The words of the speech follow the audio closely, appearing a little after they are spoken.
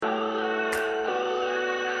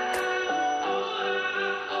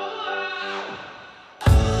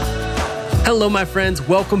Hello, my friends.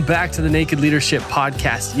 Welcome back to the Naked Leadership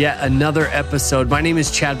Podcast, yet another episode. My name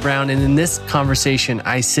is Chad Brown, and in this conversation,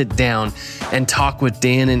 I sit down and talk with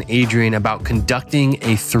Dan and Adrian about conducting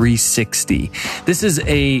a 360. This is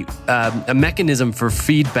a mechanism for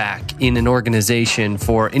feedback in an organization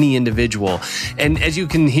for any individual. And as you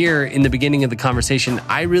can hear in the beginning of the conversation,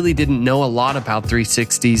 I really didn't know a lot about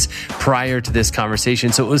 360s prior to this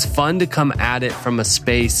conversation. So it was fun to come at it from a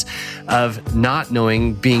space of not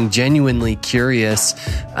knowing, being genuinely curious,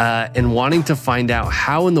 and wanting to find out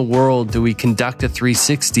how in the world do we conduct a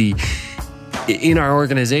 360 in our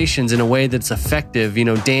organizations in a way that's effective. You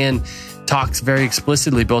know, Dan talks very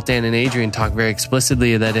explicitly, both Dan and Adrian talk very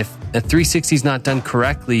explicitly that if a 360 is not done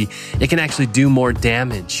correctly, it can actually do more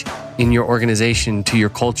damage in your organization to your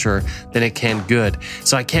culture than it can good.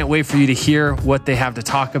 So I can't wait for you to hear what they have to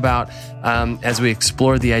talk about as we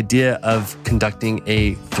explore the idea of conducting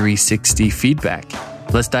a 360 feedback.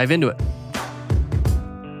 Let's dive into it.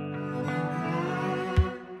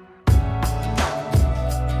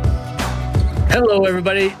 Hello,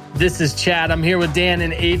 everybody. This is Chad. I'm here with Dan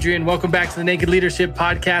and Adrian. Welcome back to the Naked Leadership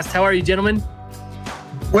Podcast. How are you, gentlemen?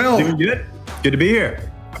 Well, doing good. Good to be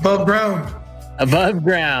here. Above ground. Above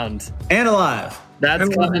ground. And alive.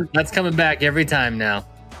 That's coming back every time now.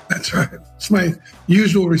 That's right. It's my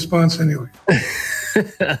usual response anyway.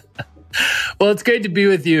 Well, it's great to be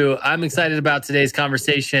with you. I'm excited about today's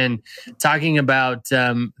conversation, talking about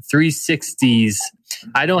 360s.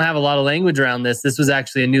 I don't have a lot of language around this. This was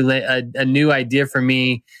actually a new idea for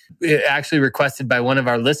me, actually requested by one of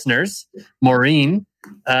our listeners, Maureen.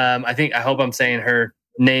 I hope I'm saying her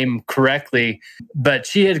name correctly, but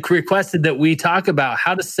she had requested that we talk about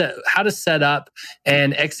how to set up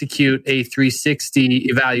and execute a 360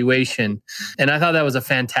 evaluation. And I thought that was a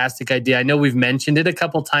fantastic idea. I know we've mentioned it a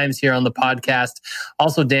couple times here on the podcast.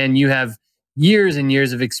 Also, Dan, you have years and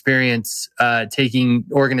years of experience taking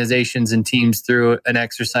organizations and teams through an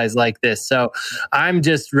exercise like this. So I'm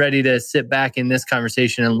just ready to sit back in this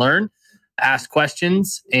conversation and learn, ask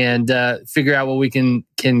questions, and figure out what we can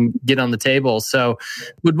get on the table. So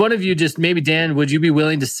would one of you just, maybe Dan, would you be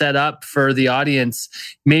willing to set up for the audience,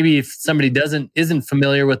 maybe if somebody isn't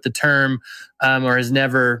familiar with the term or has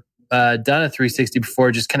never done a 360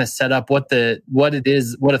 before, just kind of set up what it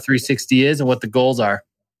is, what a 360 is and what the goals are?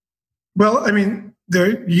 Well, I mean,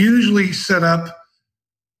 they're usually set up,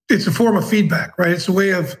 it's a form of feedback, right? It's a way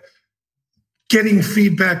of getting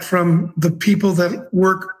feedback from the people that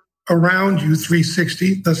work around you,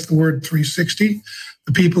 360. That's the word 360.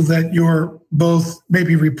 The people that you're both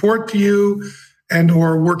maybe report to you and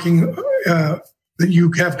or working that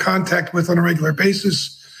you have contact with on a regular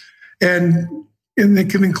basis. And it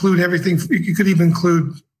can include everything. You could even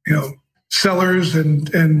include, sellers and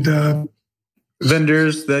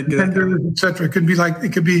vendors, et cetera. It could be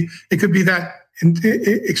that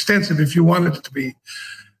extensive if you wanted it to be.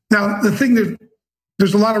 Now, the thing that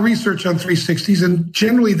there's a lot of research on 360s, and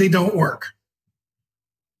generally they don't work.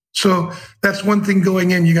 So that's one thing going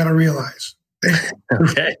in you got to realize.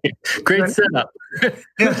 Okay, great setup.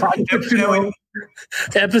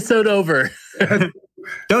 Episode over.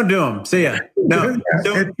 Don't do them. See ya. No.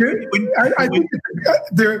 I think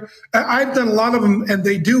I've done a lot of them, and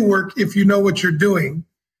they do work if you know what you're doing.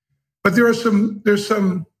 But there's some.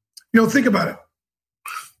 Think about it.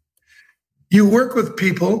 You work with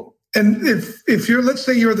people, and if you're, let's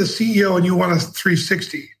say you're the CEO and you want a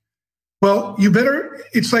 360, well,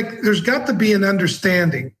 it's like there's got to be an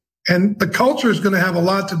understanding, and the culture is going to have a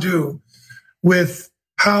lot to do with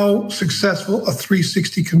how successful a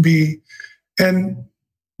 360 can be. And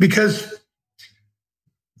because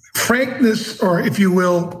frankness, or if you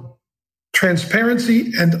will,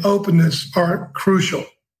 transparency and openness are crucial.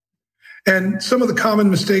 And some of the common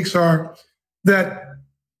mistakes are that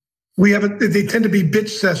they tend to be bitch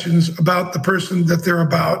sessions about the person that they're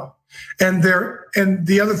about. And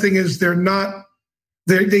the other thing is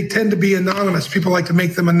they tend to be anonymous. People like to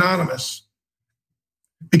make them anonymous.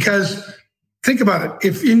 Because think about it.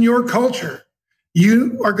 If in your culture,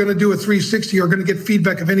 you are going to do a 360 or going to get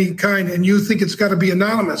feedback of any kind, and you think it's got to be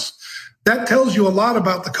anonymous, that tells you a lot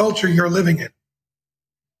about the culture you're living in.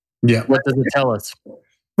 Yeah. What does it tell us?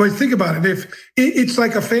 Well, think about it. If it's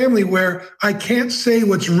like a family where I can't say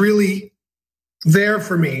what's really there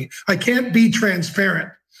for me, I can't be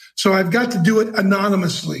transparent. So I've got to do it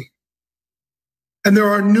anonymously. And there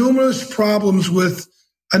are numerous problems with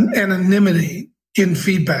anonymity in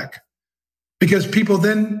feedback, because people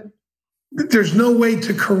then, there's no way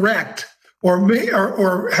to correct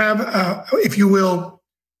or have, if you will,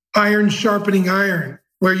 iron sharpening iron,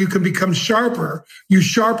 where you can become sharper. You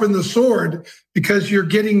sharpen the sword because you're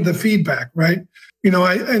getting the feedback, right?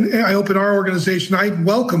 I hope in our organization, I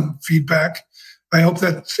welcome feedback. I hope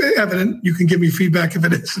that's evident. You can give me feedback if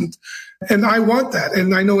it isn't. And I want that.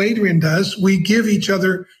 And I know Adrian does. We give each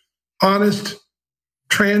other honest,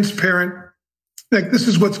 transparent, like, this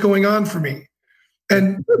is what's going on for me.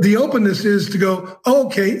 And the openness is to go,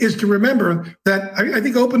 is to remember that I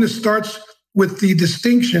think openness starts with the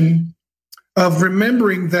distinction of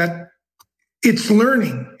remembering that it's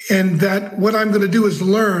learning, and that what I'm going to do is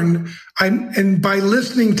learn. And by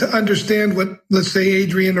listening to understand what, let's say,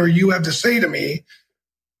 Adrian or you have to say to me,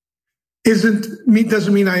 doesn't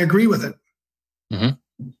mean I agree with it. Mm-hmm.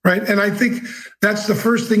 Right. And I think that's the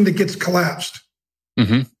first thing that gets collapsed.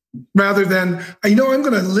 Mm-hmm. Rather than, I'm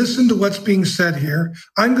going to listen to what's being said here.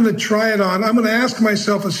 I'm going to try it on. I'm going to ask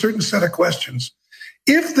myself a certain set of questions.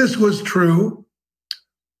 If this was true,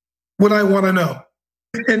 would I want to know?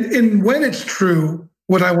 And when it's true,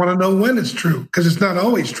 would I want to know when it's true? Because it's not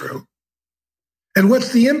always true. And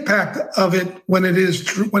what's the impact of it when it is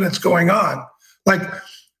true, when it's going on? Like,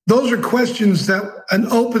 those are questions that an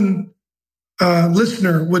open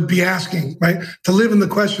listener would be asking, right? To live in the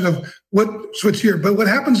question of what's here. But what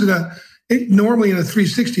happens normally in a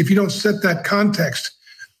 360, if you don't set that context,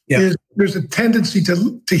 is there's a tendency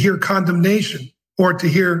to hear condemnation, or to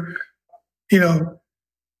hear,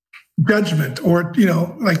 judgment, or,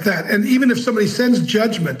 like that. And even if somebody sends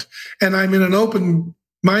judgment and I'm in an open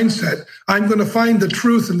mindset, I'm going to find the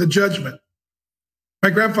truth in the judgment. My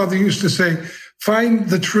grandfather used to say, find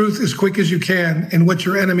the truth as quick as you can in what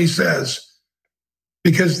your enemy says,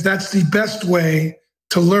 because that's the best way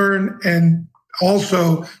to learn, and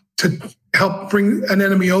also to help bring an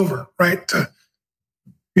enemy over, right?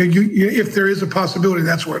 If there is a possibility,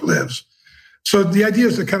 that's where it lives. So the idea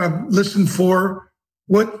is to kind of listen for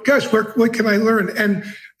what can I learn? And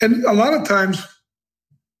a lot of times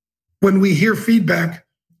when we hear feedback,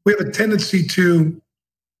 we have a tendency to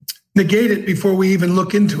negate it before we even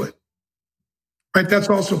look into it, right? That's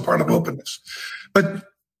also part of openness. But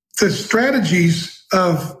the strategies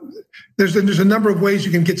of, there's a number of ways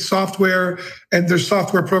you can get software, and there's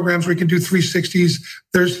software programs where you can do 360s.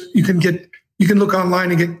 You can look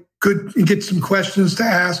online and get some questions to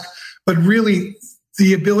ask, but really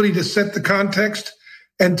the ability to set the context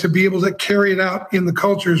and to be able to carry it out in the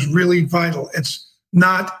culture is really vital. It's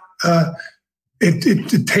not,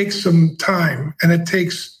 it takes some time, and it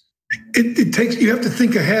takes, you have to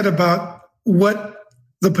think ahead about what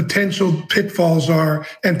the potential pitfalls are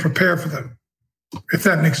and prepare for them, if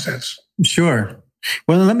that makes sense. Sure.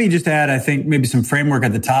 Well, let me just add, I think maybe some framework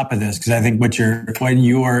at the top of this, because I think what you're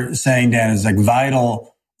saying, Dan, is like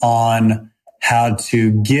vital on how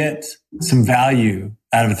to get some value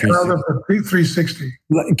out of a 360.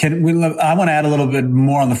 I want to add a little bit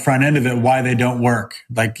more on the front end of it, why they don't work.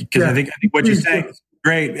 Because I think what you're saying is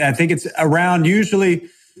great. I think it's around, usually,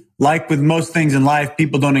 like with most things in life,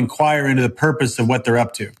 people don't inquire into the purpose of what they're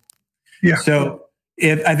up to. Yeah. So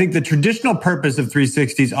I think the traditional purpose of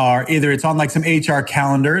 360s are either it's on like some HR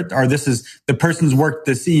calendar, or this is the person's worked,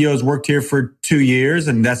 the CEO's worked here for 2 years,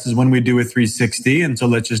 and this is when we do a 360. And so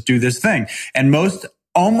let's just do this thing. And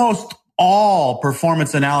almost all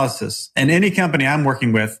performance analysis in any company I'm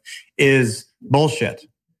working with is bullshit.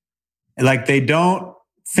 Like, they don't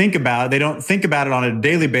think about it on a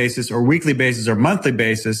daily basis or weekly basis or monthly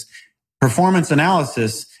basis. Performance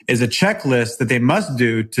analysis is a checklist that they must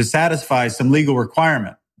do to satisfy some legal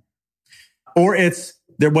requirement. Or it's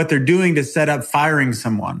what they're doing to set up firing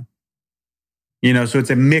someone. So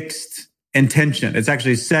it's a mixed intention. It's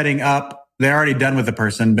actually setting up, they're already done with the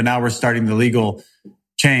person, but now we're starting the legal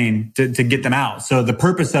chain to get them out. So the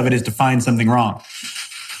purpose of it is to find something wrong.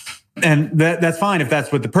 And that's fine if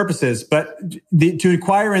that's what the purpose is. But to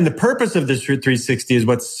inquire in the purpose of this 360 is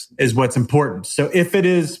what's important. So if it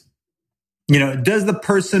is, does the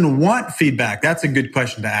person want feedback? That's a good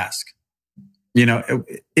question to ask.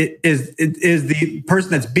 Is the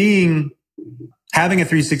person that's having a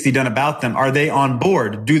 360 done about them, are they on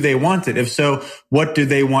board? Do they want it? If so, what do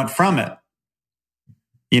they want from it?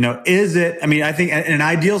 Is it, I think in an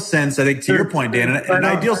ideal sense, I think to your point, Dan, in an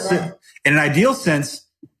ideal sense,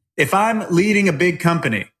 if I'm leading a big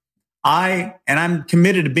company, I'm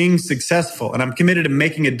committed to being successful, and I'm committed to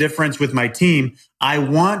making a difference with my team, I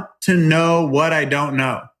want to know what I don't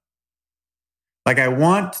know. Like, I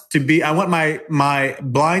want my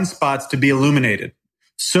blind spots to be illuminated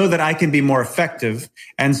so that I can be more effective,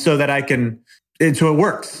 and so that so it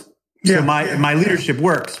works. So my leadership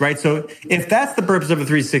works, right? So if that's the purpose of a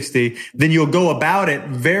 360, then you'll go about it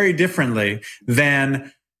very differently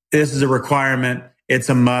than this is a requirement, it's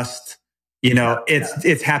a must,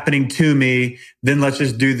 It's happening to me. Then let's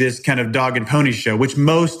just do this kind of dog and pony show, which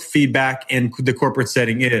most feedback in the corporate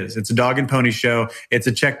setting is. It's a dog and pony show. It's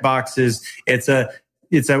a check boxes. It's a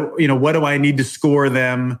what do I need to score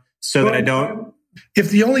them so that I don't. If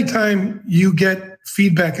the only time you get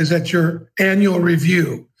feedback is at your annual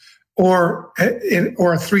review or a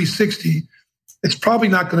 360, it's probably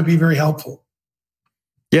not going to be very helpful.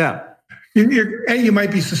 Yeah. And you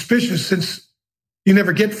might be suspicious since you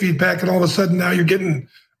never get feedback, and all of a sudden now you're getting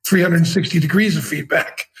 360 degrees of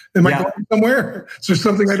feedback. Am I going somewhere? Is there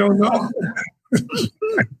something I don't know?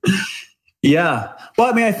 Yeah.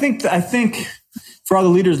 Well, I mean, I think for all the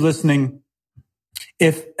leaders listening,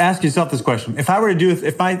 ask yourself this question: if I were to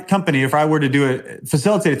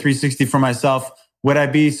facilitate a 360 for myself, would I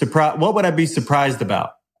be surprised? What would I be surprised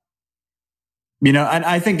about? And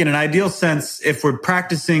I think in an ideal sense, if we're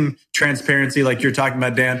practicing transparency, like you're talking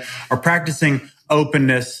about, Dan, or practicing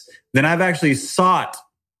openness, then I've actually sought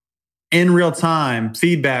in real time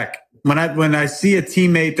feedback. When I see a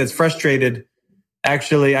teammate that's frustrated,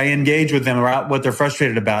 actually I engage with them about what they're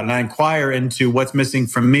frustrated about, and I inquire into what's missing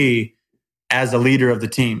from me as a leader of the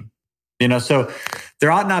team. So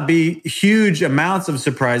there ought not be huge amounts of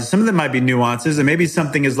surprises. Some of them might be nuances, and maybe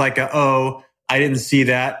something is like I didn't see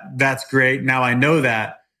that. That's great. Now I know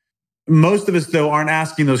that. Most of us, though, aren't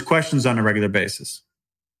asking those questions on a regular basis.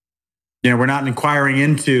 We're not inquiring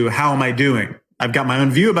into how am I doing? I've got my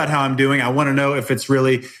own view about how I'm doing. I want to know if it's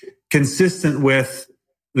really consistent with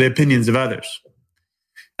the opinions of others.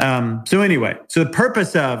 So the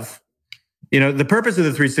purpose of the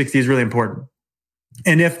 360 is really important.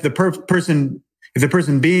 And if the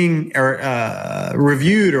person being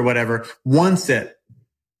reviewed or whatever wants it,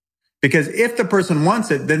 because if the person wants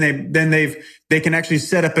it, then they can actually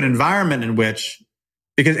set up an environment in which,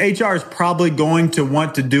 because HR is probably going to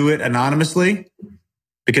want to do it anonymously,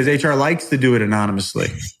 because HR likes to do it anonymously.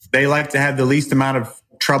 They like to have the least amount of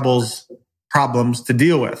problems to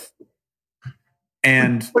deal with.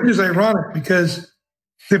 And which is ironic, because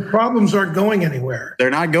the problems aren't going anywhere. They're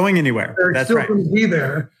not going anywhere. They're still going to be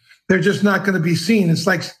there. They're just not going to be seen. It's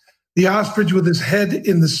like the ostrich with his head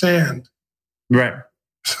in the sand. Right.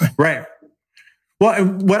 Right. Well,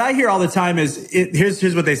 what I hear all the time is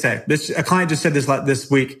here's what they say. A client just said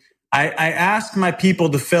this week. I asked my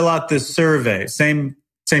people to fill out this survey. Same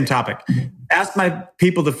topic. Asked my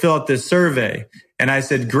people to fill out this survey, and I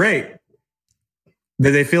said, "Great.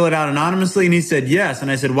 Did they fill it out anonymously?" And he said, "Yes."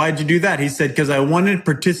 And I said, "Why'd you do that?" He said, "Because I wanted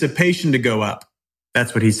participation to go up."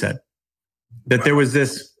 That's what he said. That there was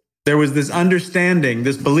this understanding,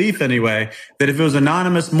 this belief anyway, that if it was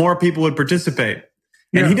anonymous, more people would participate.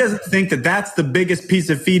 And he doesn't think that that's the biggest piece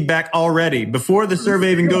of feedback already. Before the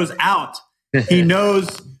survey even goes out, he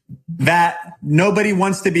knows that nobody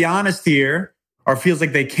wants to be honest here or feels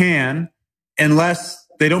like they can unless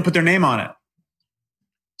they don't put their name on it.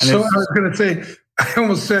 And so I was going to say, I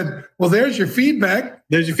almost said, well, there's your feedback.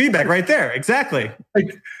 There's your feedback right there. Exactly.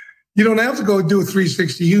 Like, you don't have to go do a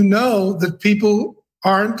 360. You know that people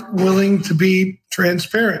aren't willing to be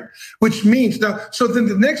transparent, which means now, so then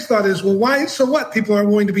the next thought is, well, why? So what? People aren't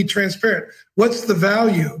willing to be transparent. What's the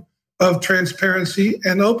value of transparency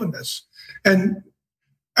and openness? And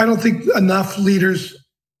I don't think enough leaders,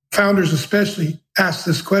 founders especially, ask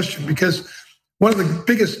this question, because one of the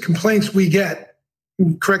biggest complaints we get,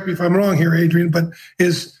 correct me if I'm wrong here, Adrian, but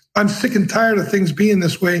is I'm sick and tired of things being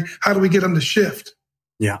this way. How do we get them to shift?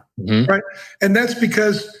 Yeah. Mm-hmm. Right. And that's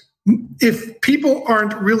because if people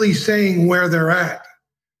aren't really saying where they're at,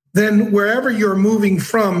 then wherever you're moving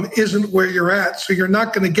from isn't where you're at. So you're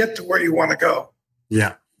not going to get to where you want to go.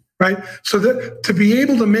 Yeah. Right. So that to be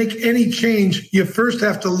able to make any change, you first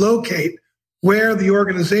have to locate where the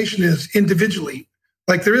organization is individually.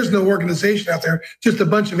 Like there is no organization out there, just a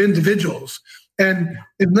bunch of individuals. And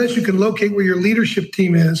unless you can locate where your leadership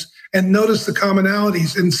team is and notice the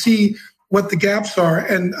commonalities and see what the gaps are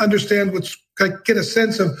and understand get a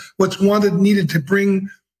sense of what's wanted, needed to bring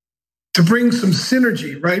some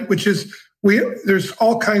synergy, right? Which is there's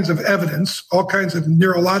all kinds of evidence, all kinds of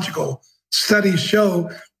neurological studies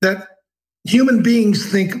show that human beings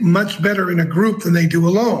think much better in a group than they do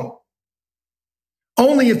alone.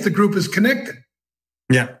 Only if the group is connected.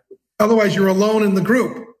 Yeah. Otherwise, you're alone in the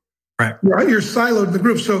group. Right. You're siloed in the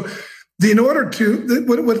group. So in order to,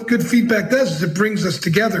 what good feedback does is it brings us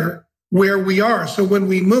together where we are. So when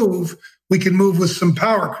we move, we can move with some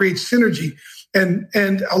power, create synergy and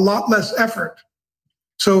a lot less effort.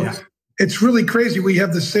 So It's really crazy. We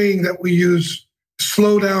have the saying that we use,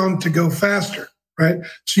 slow down to go faster, right?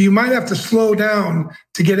 So you might have to slow down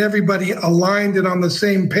to get everybody aligned and on the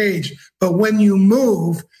same page. But when you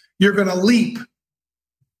move, you're going to leap.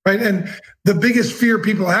 right? And the biggest fear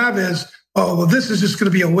people have is, oh, well, this is just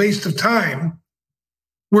going to be a waste of time.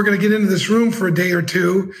 We're going to get into this room for a day or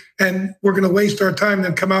two, and we're going to waste our time and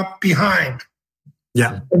then come out behind.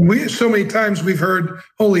 Yeah. And so many times we've heard,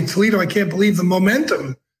 holy Toledo, I can't believe the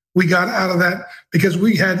momentum we got out of that, because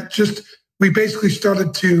we basically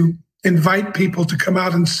started to invite people to come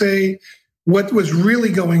out and say what was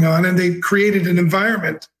really going on. And they created an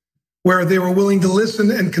environment where they were willing to listen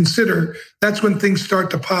and consider. That's when things start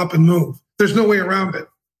to pop and move. There's no way around it.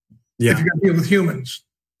 Yeah. If you're going to deal with humans.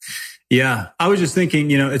 Yeah. I was just thinking,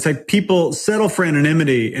 it's like people settle for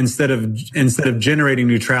anonymity instead of generating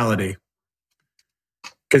neutrality.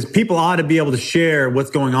 Because people ought to be able to share what's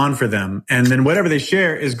going on for them. And then whatever they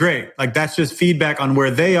share is great. Like that's just feedback on where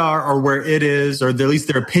they are or where it is, or at least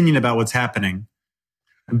their opinion about what's happening.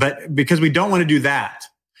 But because we don't want to do that,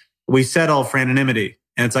 we settle for anonymity.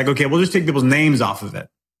 And it's like, okay, we'll just take people's names off of it.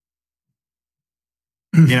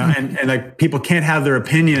 And like people can't have their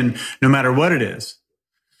opinion no matter what it is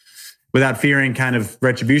without fearing kind of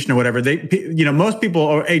retribution or whatever. Most people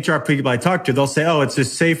or HR people I talk to, they'll say, oh, it's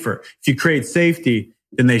just safer. If you create safety,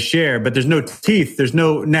 then they share, but there's no teeth. There's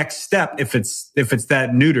no next step if it's that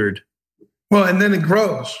neutered. Well, and then it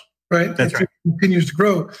grows, right? That's right. It continues to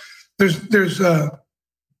grow.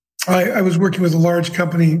 I was working with a large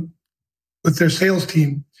company with their sales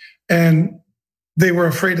team, and they were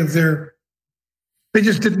afraid of they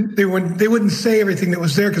wouldn't say everything that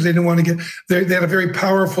was there because they didn't want to they had a very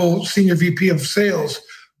powerful senior VP of sales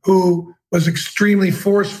who was extremely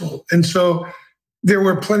forceful. And so there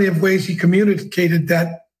were plenty of ways he communicated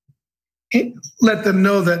that let them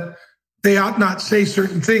know that they ought not say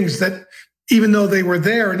certain things, that even though they were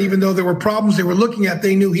there and even though there were problems they were looking at,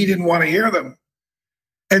 they knew he didn't want to hear them.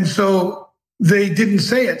 And so they didn't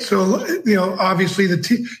say it. So, obviously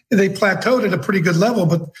they plateaued at a pretty good level,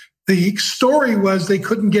 but the story was they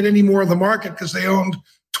couldn't get any more of the market because they owned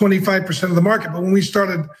 25% of the market. But when we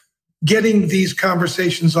started getting these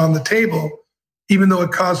conversations on the table, even though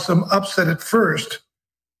it caused some upset at first,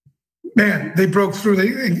 man, they broke through.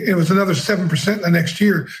 It was another 7% the next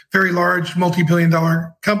year, very large,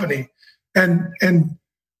 multi-billion-dollar company. And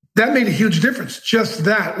that made a huge difference, just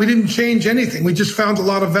that. We didn't change anything. We just found a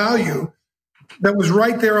lot of value that was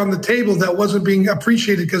right there on the table that wasn't being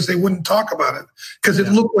appreciated because they wouldn't talk about it. Because it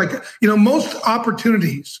looked like, most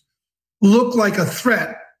opportunities look like a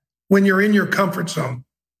threat when you're in your comfort zone,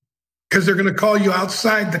 because they're going to call you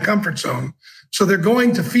outside the comfort zone. So they're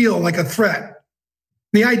going to feel like a threat.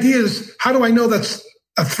 The idea is, how do I know that's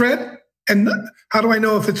a threat? And how do I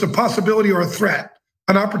know if it's a possibility or a threat,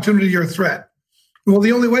 an opportunity or a threat? Well,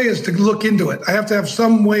 the only way is to look into it. I have to have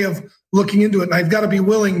some way of looking into it. And I've got to be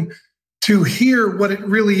willing to hear what it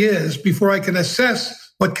really is before I can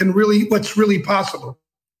assess what's really possible.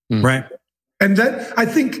 Right. And that, I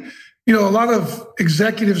think, a lot of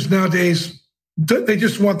executives nowadays, they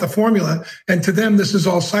just want the formula. And to them, this is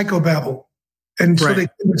all psychobabble. And so they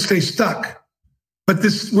stay stuck. But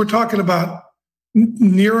we're talking about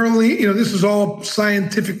neurally, this is all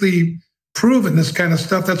scientifically proven, this kind of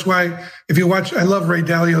stuff. That's why if you watch, I love Ray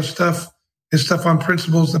Dalio's stuff, his stuff on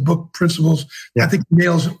principles, the book Principles. Yeah. I think he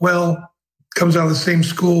nails it well, comes out of the same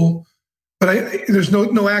school. But there's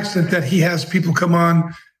no accident that he has people come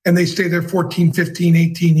on and they stay there 14, 15,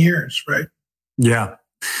 18 years, right? Yeah.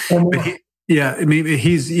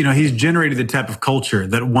 He's generated the type of culture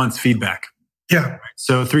that wants feedback. Yeah.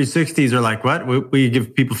 So 360s are like, what? We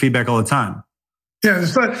give people feedback all the time. Yeah.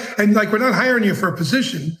 It's not, and like, we're not hiring you for a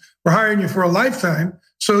position. We're hiring you for a lifetime.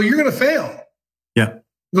 So you're going to fail. Yeah.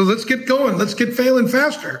 So let's get going. Let's get failing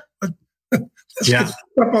faster. Let's get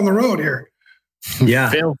up on the road here. Yeah.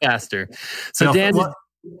 Fail faster. So Dan,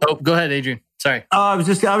 go ahead, Adrian. Sorry. I was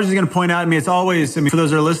just going to point out, it's always, for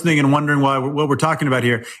those that are listening and wondering what we're talking about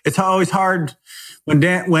here, it's always hard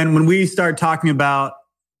when we start talking about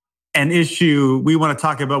an issue, we want to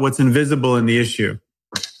talk about what's invisible in the issue.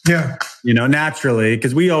 Yeah. Naturally,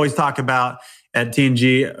 because we always talk about at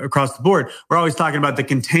T&G across the board, we're always talking about the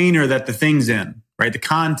container that the thing's in, right? The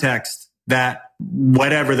context that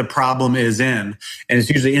whatever the problem is in. And it's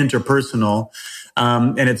usually interpersonal.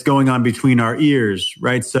 And it's going on between our ears,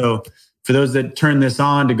 right? So for those that turn this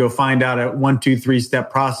on to go find out a 1, 2, 3 step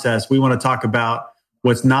process, we want to talk about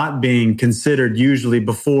what's not being considered usually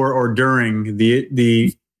before or during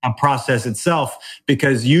the process itself,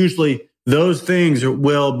 because usually those things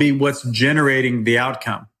will be what's generating the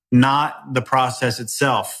outcome, not the process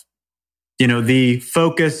itself. The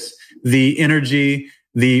focus, the energy,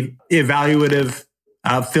 the evaluative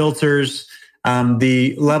filters,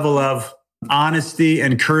 the level of honesty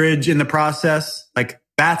and courage in the process. Like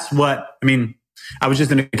that's what, I was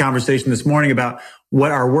just in a conversation this morning about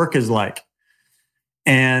what our work is like.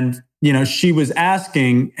 And, she was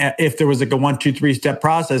asking if there was like a 1, 2, 3 step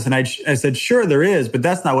process. And I said, sure, there is, but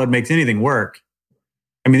that's not what makes anything work.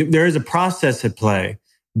 I mean, there is a process at play,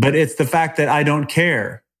 but it's the fact that I don't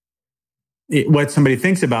care what somebody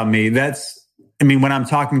thinks about me. When I'm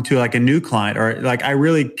talking to like a new client, or like I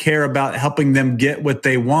really care about helping them get what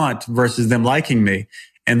they want versus them liking me.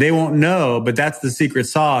 And they won't know, but that's the secret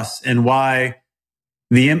sauce, and why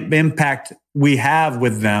the impact we have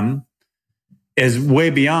with them is way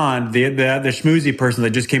beyond the schmoozy person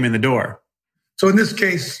that just came in the door. So in this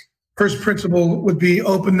case, first principle would be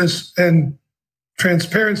openness and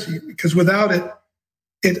transparency, because without it,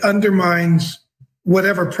 it undermines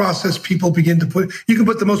whatever process people begin to put. You can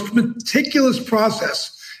put the most meticulous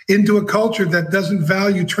process into a culture that doesn't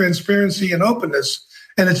value transparency and openness,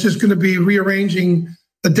 and it's just going to be rearranging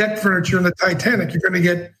the deck furniture in the Titanic. You're going to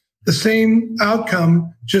get the same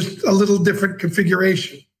outcome, just a little different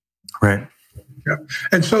configuration. Right. Yeah.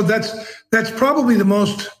 And so that's probably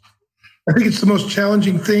I think it's the most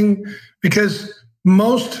challenging thing, because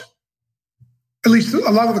at least a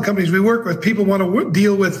lot of the companies we work with, people want to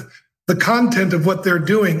deal with the content of what they're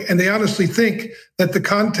doing. And they honestly think that the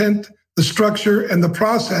content, the structure, and the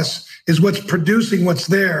process is what's producing what's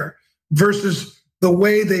there, versus the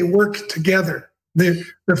way they work together. The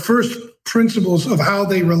first principles of how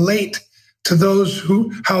they relate to those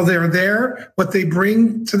how they're there, what they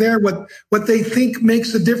bring to there, what they think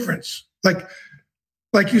makes a difference.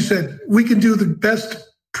 Like you said, we can do the best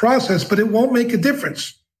process, but it won't make a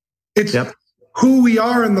difference. It's who we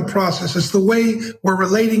are in the process. It's the way we're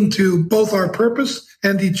relating to both our purpose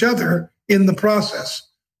and each other in the process.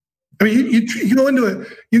 I mean, you go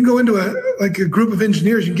into a group of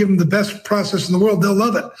engineers, you give them the best process in the world, they'll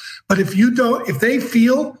love it. But if they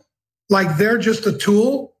feel like they're just a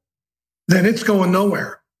tool, then it's going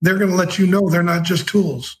nowhere. They're going to let you know they're not just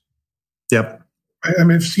tools. Yep. I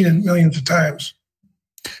mean, I've seen it millions of times.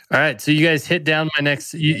 All right. So you guys hit down my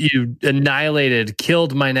next, you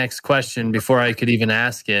killed my next question before I could even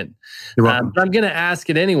ask it. You're welcome. But I'm going to ask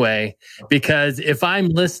it anyway, because if I'm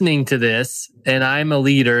listening to this and I'm a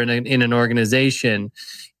leader in an organization,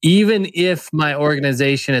 even if my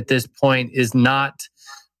organization at this point is not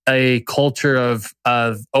a culture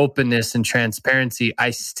of openness and transparency, I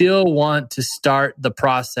still want to start the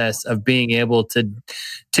process of being able to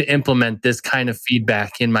implement this kind of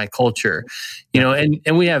feedback in my culture.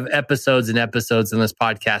 And we have episodes and episodes in this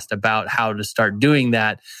podcast about how to start doing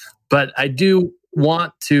that. But I do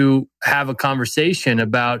want to have a conversation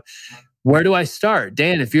about, where do I start?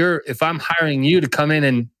 Dan, if I'm hiring you to come in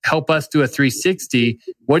and help us do a 360,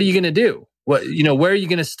 what are you going to do? Where are you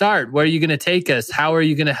going to start? Where are you going to take us? How are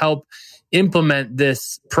you going to help implement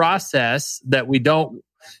this process that we don't?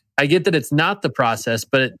 I get that it's not the process,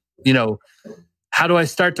 but how do I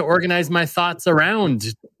start to organize my thoughts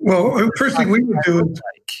around? Well, first thing we would do,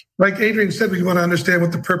 like Adrian said, we want to understand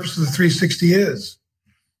what the purpose of the 360 is.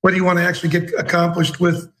 What do you want to actually get accomplished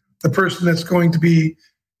with the person that's going to be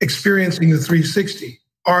experiencing the 360?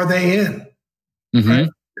 Are they in? Mm-hmm. Right?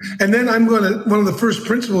 And then one of the first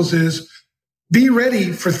principles is, be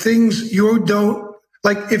ready for things you don't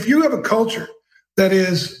like. If you have a culture that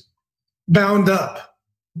is bound up,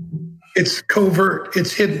 it's covert,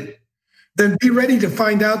 it's hidden, then be ready to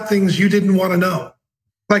find out things you didn't want to know.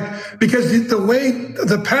 Because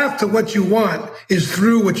the path to what you want is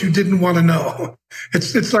through what you didn't want to know.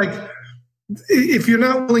 It's like, if you're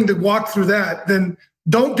not willing to walk through that, then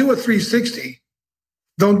don't do a 360.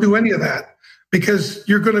 Don't do any of that, because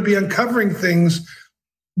you're going to be uncovering things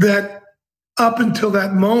that up until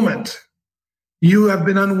that moment you have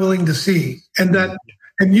been unwilling to see. And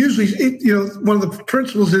usually, one of the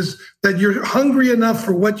principles is that you're hungry enough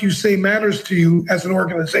for what you say matters to you as an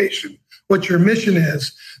organization, what your mission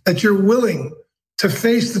is, that you're willing to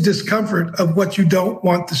face the discomfort of what you don't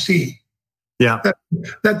want to see. Yeah.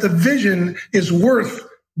 That the vision is worth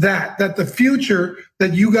that the future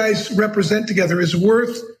that you guys represent together is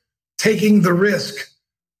worth taking the risk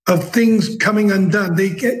of things coming undone.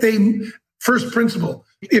 First principle,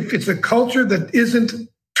 if it's a culture that isn't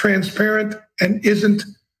transparent and isn't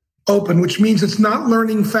open, which means it's not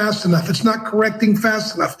learning fast enough, it's not correcting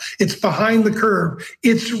fast enough, it's behind the curve,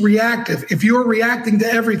 it's reactive. If you're reacting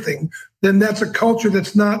to everything, then that's a culture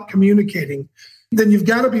that's not communicating. Then you've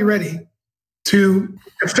got to be ready to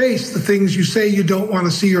face the things you say you don't want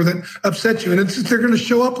to see or that upset you. And they're going to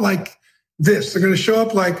show up like this. They're going to show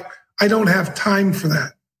up like, I don't have time for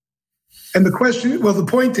that. And the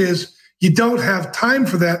point is, you don't have time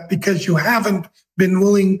for that because you haven't been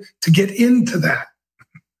willing to get into that,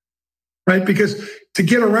 right? Because to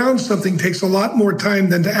get around something takes a lot more time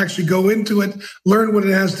than to actually go into it, learn what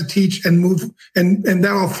it has to teach, and move, and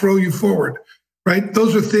that'll throw you forward, right?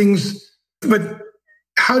 Those are things, but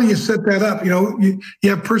how do you set that up? You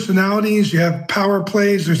have personalities, you have power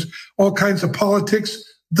plays, there's all kinds of politics.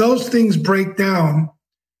 Those things break down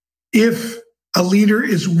if a leader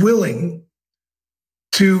is willing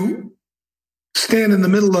to stand in the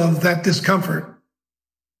middle of that discomfort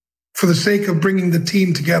for the sake of bringing the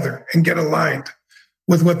team together and get aligned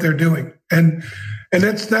with what they're doing. And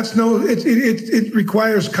it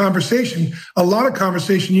requires conversation, a lot of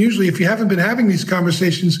conversation. Usually, if you haven't been having these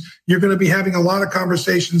conversations, you're going to be having a lot of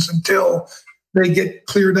conversations until they get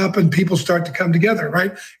cleared up and people start to come together,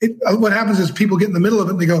 right? What happens is people get in the middle of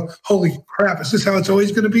it and they go, holy crap, is this how it's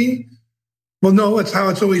always going to be? Well, no, it's how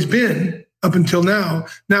it's always been up until now.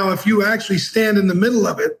 Now, if you actually stand in the middle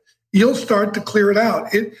of it, you'll start to clear it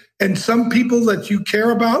out. And some people that you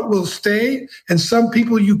care about will stay, and some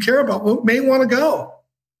people you care about may want to go.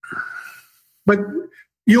 But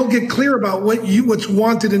you'll get clear about what's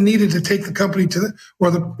wanted and needed to take the company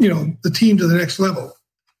the team to the next level.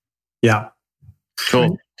 Yeah.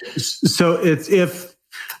 Cool. So if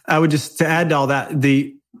I would just to add to all that,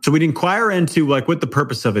 so we'd inquire into like what the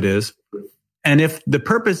purpose of it is. And if the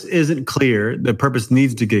purpose isn't clear, the purpose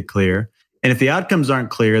needs to get clear. And if the outcomes aren't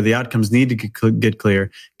clear, the outcomes need to get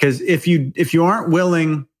clear. Because if you aren't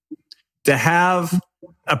willing to have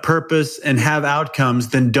a purpose and have outcomes,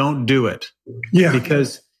 then don't do it. Yeah.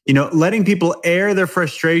 Because letting people air their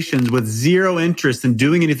frustrations with zero interest in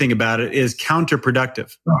doing anything about it is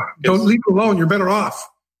counterproductive. Don't leave it alone. You're better off.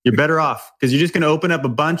 You're better off because you're just going to open up a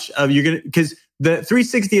bunch of because the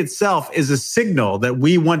 360 itself is a signal that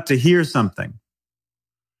we want to hear something.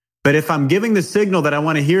 But if I'm giving the signal that I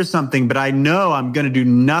want to hear something, but I know I'm going to do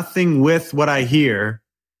nothing with what I hear,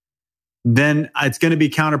 then it's going to be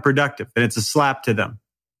counterproductive and it's a slap to them.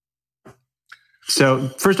 So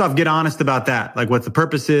first off, get honest about that, like what the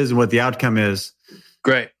purpose is and what the outcome is.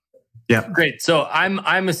 Great. Yeah. Great. So I'm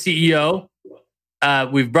a CEO.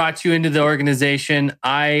 We've brought you into the organization.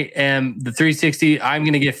 I am the 360. I'm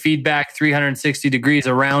going to get feedback 360 degrees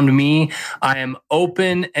around me. I am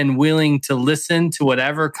open and willing to listen to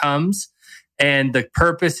whatever comes. And the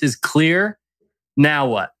purpose is clear. Now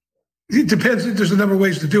what? It depends. There's a number of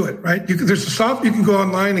ways to do it, right? You can go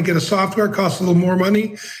online and get a software, costs a little more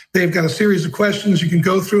money. They've got a series of questions you can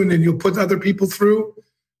go through, and then you'll put other people through,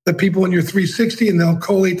 the people in your 360, and they'll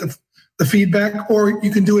collate the feedback, or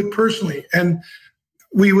you can do it personally. And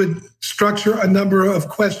we would structure a number of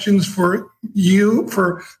questions for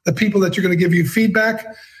the people that you're going to give you feedback.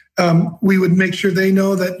 We would make sure they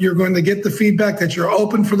know that you're going to get the feedback, that you're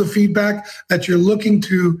open for the feedback, that you're looking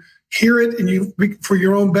to hear it and for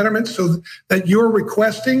your own betterment, so that you're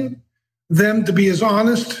requesting them to be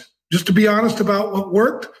just to be honest about what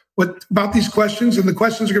worked, about these questions. And the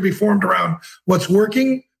questions are going to be formed around what's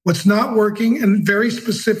working, what's not working, and very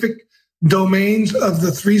specific domains of the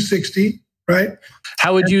 360, right?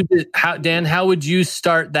 How would you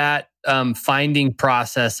start that finding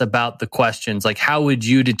process about the questions? Like, how would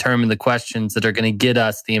you determine the questions that are going to get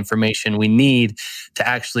us the information we need to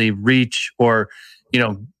actually reach or,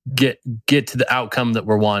 get to the outcome that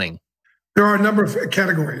we're wanting? There are a number of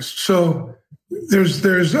categories. So there's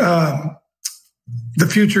the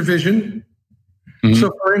future vision. Mm-hmm.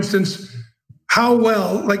 So for instance, how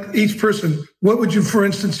well, like each person, what would you, for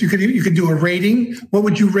instance, you could do a rating. What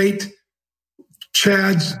would you rate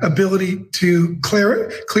Chad's ability to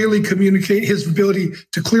clearly communicate, his ability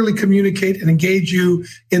to clearly communicate and engage you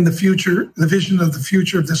in the future, the vision of the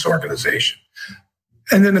future of this organization?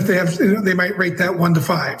 And then if they might rate that 1 to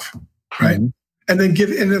 5, right? Mm-hmm. And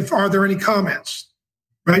then are there any comments,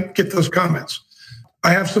 right? Get those comments.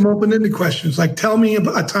 I have some open-ended questions, like tell me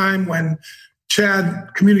about a time when Chad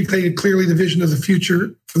communicated clearly the vision of the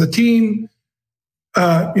future for the team.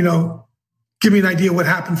 Give me an idea what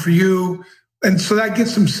happened for you. And so that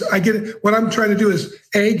gets them, what I'm trying to do is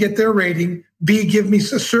A, get their rating, B, give me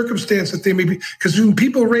a circumstance that they may be, because when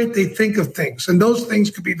people rate, they think of things, and those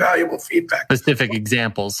things could be valuable feedback. Specific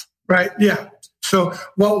examples. Right, yeah. So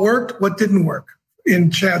what worked, what didn't work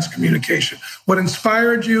in Chad's communication? What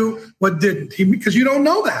inspired you, what didn't? Because you don't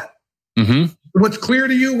know that. Mm-hmm. What's clear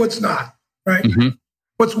to you, what's not, right? Mm-hmm.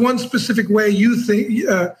 What's one specific way you think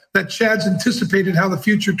that Chad's anticipated how the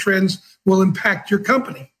future trends will impact your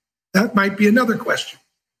company? That might be another question,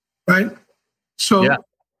 right? So, yeah.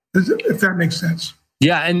 If that makes sense.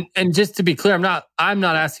 Yeah, and just to be clear, I'm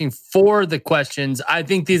not asking for the questions. I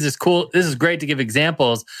think this is cool. This is great to give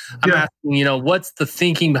examples. I'm asking, what's the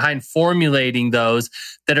thinking behind formulating those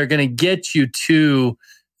that are going to get you to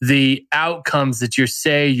the outcomes that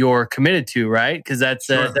you're committed to, right? Because that's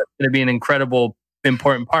going to be an incredible,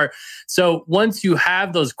 important part. So once you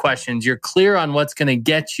have those questions, you're clear on what's going to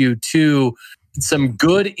get you to some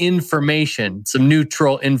good information, some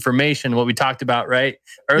neutral information, what we talked about right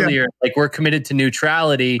earlier, like we're committed to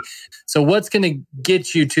neutrality. So what's going to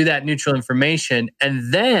get you to that neutral information?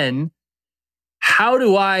 And then how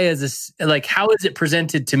is it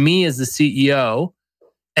presented to me as the CEO?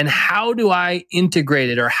 And how do I integrate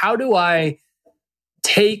it? Or how do I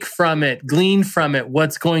take from it, glean from it,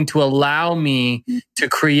 what's going to allow me to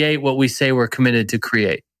create what we say we're committed to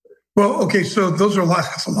create? Well, okay, so those are a lot.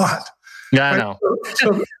 That's a lot. Yeah, I know.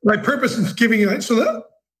 So my purpose in giving you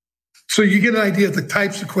so you get an idea of the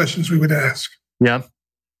types of questions we would ask. Yeah.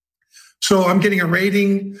 So I'm getting a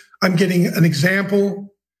rating. I'm getting an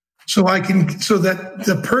example, so that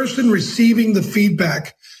the person receiving the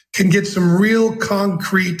feedback can get some real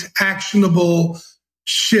concrete, actionable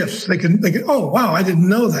shifts. They can, oh, wow, I didn't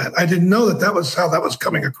know that. I didn't know that was how that was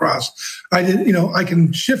coming across. I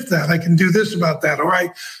can shift that. I can do this about that. Or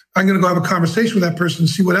I'm going to go have a conversation with that person and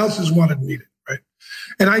see what else is wanted and needed. Right.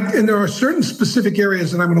 And there are certain specific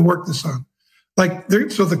areas that I'm going to work this on.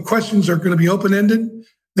 So the questions are going to be open-ended.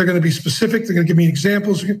 They're going to be specific. They're going to give me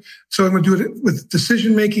examples. So I'm going to do it with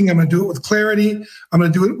decision-making. I'm going to do it with clarity. I'm going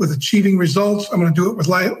to do it with achieving results. I'm going to do it with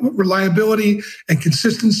reliability and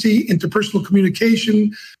consistency, interpersonal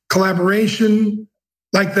communication, collaboration,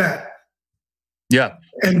 like that. Yeah.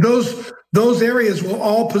 And those areas will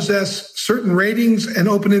all possess certain ratings and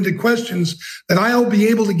open-ended questions that I'll be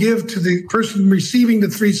able to give to the person receiving the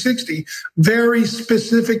 360 very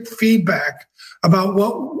specific feedback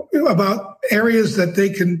about areas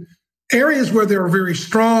areas where they're very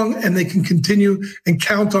strong and they can continue and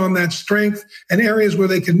count on that strength, and areas where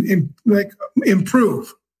they can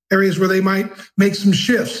improve, areas where they might make some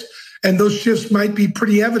shifts. And those shifts might be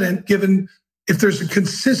pretty evident given if there's a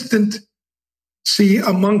consistency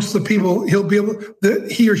amongst the people,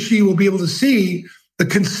 he or she will be able to see the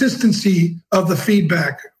consistency of the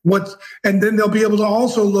feedback. And then they'll be able to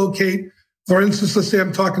also locate, for instance, let's say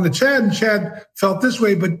I'm talking to Chad and Chad felt this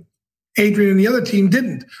way, but Adrian and the other team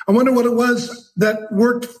didn't. I wonder what it was that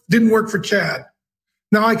didn't work for Chad.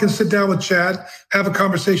 Now I can sit down with Chad, have a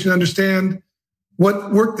conversation, understand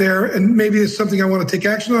what worked there, and maybe it's something I want to take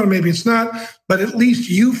action on, or maybe it's not, but at least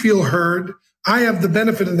you feel heard. I have the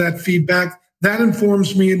benefit of that feedback. That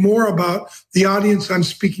informs me more about the audience I'm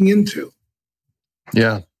speaking into.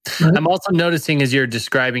 Yeah. I'm also noticing as you're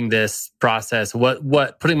describing this process,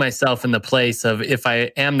 what putting myself in the place of if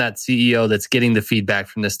I am that CEO that's getting the feedback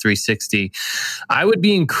from this 360, I would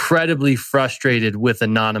be incredibly frustrated with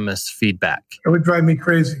anonymous feedback. It would drive me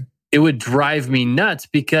crazy. It would drive me nuts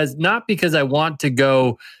not because I want to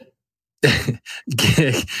go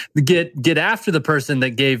get after the person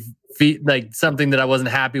that gave something that I wasn't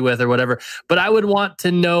happy with or whatever, but I would want to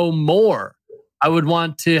know more. I would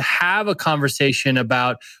want to have a conversation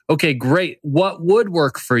about, okay, great, what would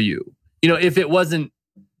work for you? If it wasn't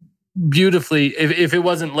if it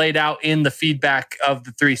wasn't laid out in the feedback of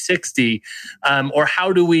the 360, or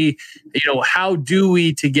how do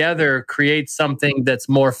we together create something that's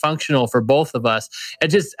more functional for both of us?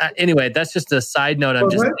 Anyway, that's just a side note.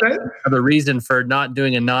 The reason for not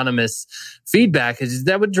doing anonymous feedback is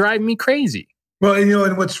that would drive me crazy. Well,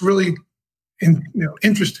 and what's really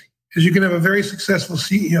interesting is you can have a very successful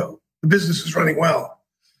CEO. The business is running well,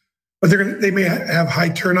 but they may have high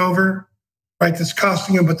turnover, right? That's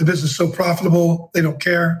costing them, but the business is so profitable, they don't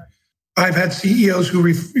care. I've had CEOs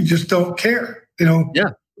who just don't care. They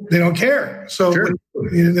don't care. So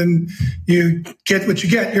then you get what you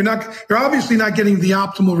get. You're obviously not getting the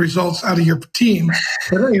optimal results out of your team.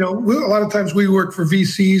 But, a lot of times we work for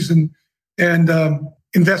VCs and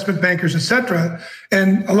investment bankers, et cetera.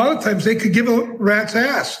 And a lot of times they could give a rat's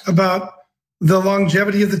ass about the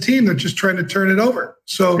longevity of the team. They're just trying to turn it over.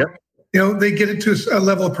 So, they get it to a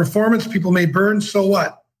level of performance. People may burn. So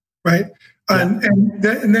what? Right. Yeah. And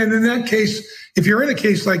then in that case, if you're in a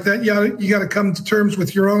case like that, you got to come to terms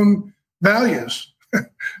with your own values.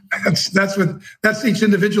 That's each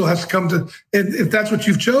individual has to come to. And if that's what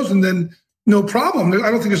you've chosen, then no problem.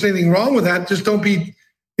 I don't think there's anything wrong with that. Just don't be,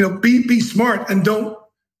 be smart and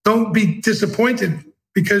don't be disappointed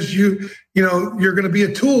because you're going to be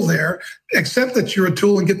a tool there. Accept that you're a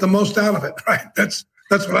tool and get the most out of it. Right. That's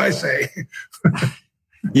what I say.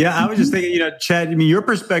 Yeah, I was just thinking, Chad, your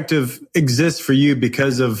perspective exists for you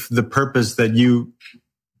because of the purpose that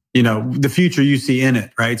the future you see in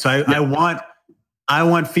it, right? So I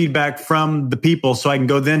want feedback from the people so I can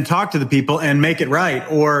go then talk to the people and make it right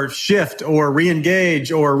or shift or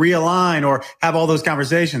re-engage or realign or have all those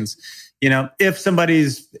conversations. if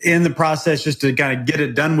somebody's in the process just to kind of get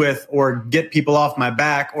it done with, or get people off my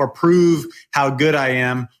back, or prove how good I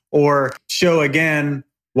am, or show again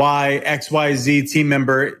why XYZ team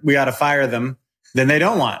member, we got to fire them, then they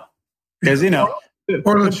don't want. Because, or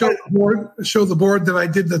to show the board that I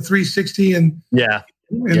did the 360 and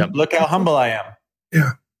look how humble I am.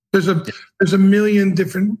 Yeah. There's a million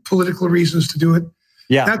different political reasons to do it.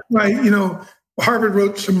 Yeah. That's why, Harvard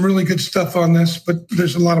wrote some really good stuff on this, but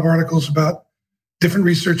there's a lot of articles about different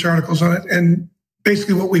research articles on it. And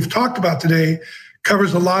basically what we've talked about today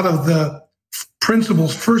covers a lot of the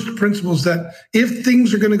first principles that if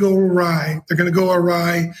things are going to go awry, they're going to go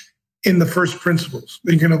awry in the first principles.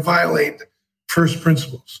 They're going to violate first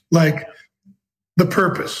principles, like the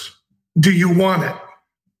purpose. Do you want it?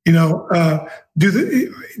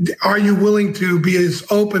 Are you willing to be as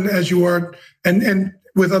open as you are and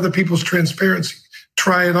with other people's transparency?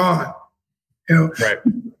 Try it on. Right.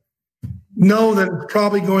 Know that it's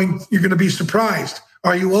probably you're going to be surprised.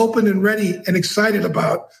 Are you open and ready and excited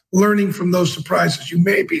about learning from those surprises? You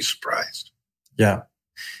may be surprised. Yeah.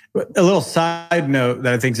 A little side note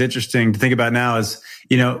that I think is interesting to think about now is,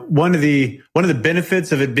 one of the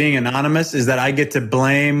benefits of it being anonymous is that I get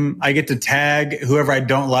to tag whoever I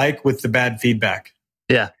don't like with the bad feedback.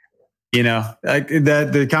 Yeah.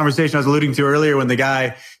 The conversation I was alluding to earlier when the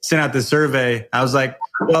guy sent out the survey, I was like,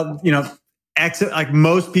 well, like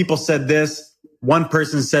most people said this, one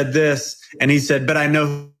person said this, and he said, but I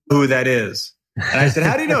know who that is. And I said,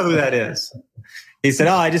 how do you know who that is? He said,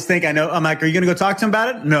 I just think I know. I'm like, are you going to go talk to him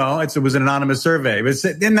about it? No, it was an anonymous survey. But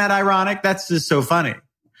isn't that ironic? That's just so funny.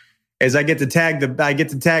 As I get to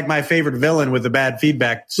tag my favorite villain with the bad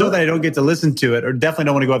feedback so that I don't get to listen to it, or definitely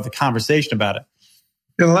don't want to go have the conversation about it.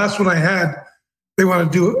 The last one I had, they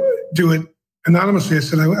want to do it anonymously. I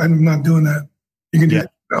said, I'm not doing that. You can do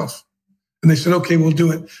it yourself. And they said, okay, we'll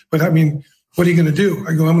do it. But what are you going to do?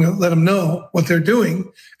 I go, I'm going to let them know what they're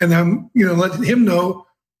doing. And I'm, let him know,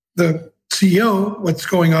 the CEO, what's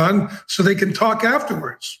going on, so they can talk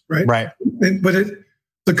afterwards. Right. Right. But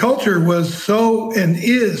the culture was so, and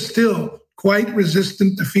is still quite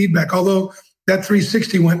resistant to feedback, although that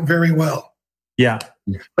 360 went very well. Yeah.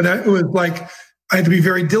 But it was like, I had to be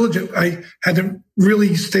very diligent. I had to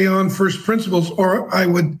really stay on first principles, or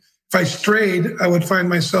if I strayed, I would find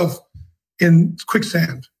myself in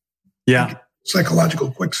quicksand. Yeah.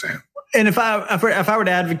 Psychological quicksand. And if I were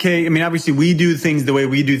to advocate, obviously we do things the way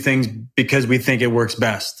we do things because we think it works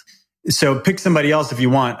best. So pick somebody else if you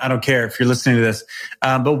want. I don't care if you're listening to this.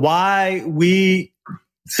 But why we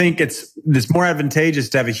think it's more advantageous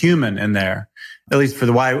to have a human in there, at least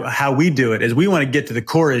for how we do it, is we want to get to the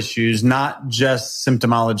core issues, not just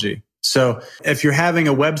symptomology. So if you're having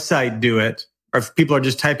a website do it, or if people are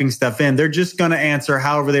just typing stuff in, they're just going to answer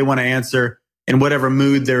however they want to answer in whatever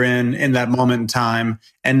mood they're in that moment in time,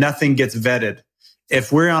 and nothing gets vetted.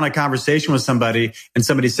 If we're on a conversation with somebody and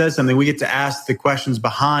somebody says something, we get to ask the questions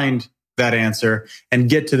behind that answer and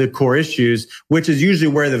get to the core issues, which is usually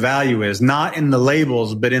where the value is, not in the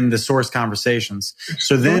labels, but in the source conversations.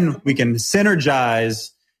 So then we can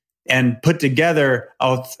synergize and put together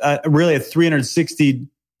really a 360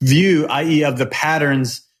 view, i.e. of the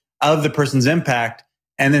patterns of the person's impact,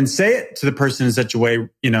 and then say it to the person in such a way,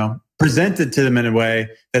 present it to them in a way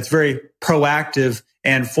that's very proactive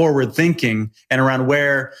and forward thinking, and around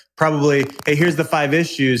where probably, hey, here's the 5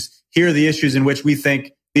 issues. Here are the issues in which we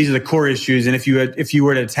think these are the core issues. And if you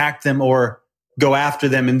were to attack them or go after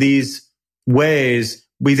them in these ways,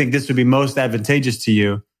 we think this would be most advantageous to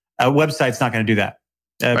you. A website's not going to do that.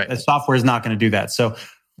 Right. A software is not going to do that. So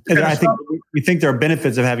I think we think there are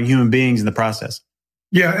benefits of having human beings in the process.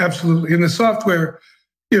 Yeah, absolutely. And the software,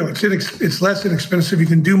 it's less inexpensive. You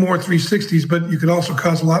can do more 360s, but you could also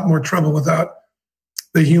cause a lot more trouble without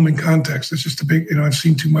the human context. It's just a big, I've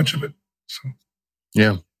seen too much of it. So,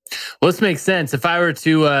 yeah. Well, this makes sense. If I were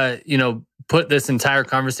to, put this entire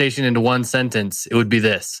conversation into one sentence, it would be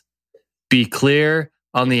this: be clear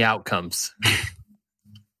on the outcomes.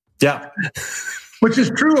 Yeah. Which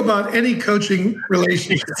is true about any coaching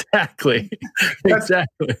relationship. Exactly.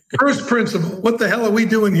 Exactly. First principle. What the hell are we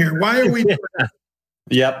doing here? Why are we doing it?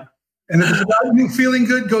 Yep. And if it's about you feeling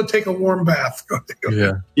good, go take a warm bath.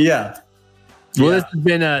 Yeah. Well, this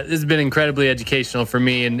has been incredibly educational for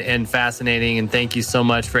me and fascinating. And thank you so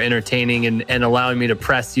much for entertaining and allowing me to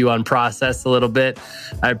press you on process a little bit.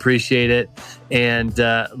 I appreciate it. And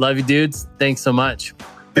love you, dudes. Thanks so much.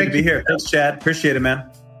 Good to be here. Thanks, Chad. Appreciate it, man.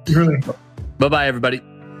 Really. Bye-bye, everybody.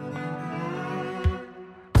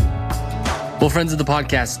 Well, friends of the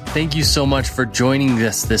podcast, thank you so much for joining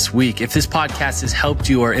us this week. If this podcast has helped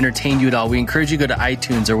you or entertained you at all, we encourage you to go to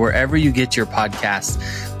iTunes or wherever you get your podcasts.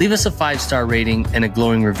 Leave us a 5-star rating and a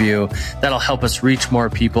glowing review. That'll help us reach more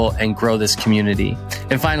people and grow this community.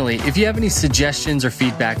 And finally, if you have any suggestions or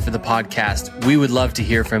feedback for the podcast, we would love to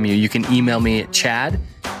hear from you. You can email me at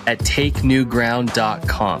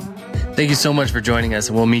chad@takenewground.com. Thank you so much for joining us,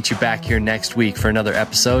 and we'll meet you back here next week for another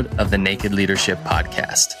episode of the Naked Leadership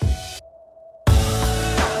Podcast.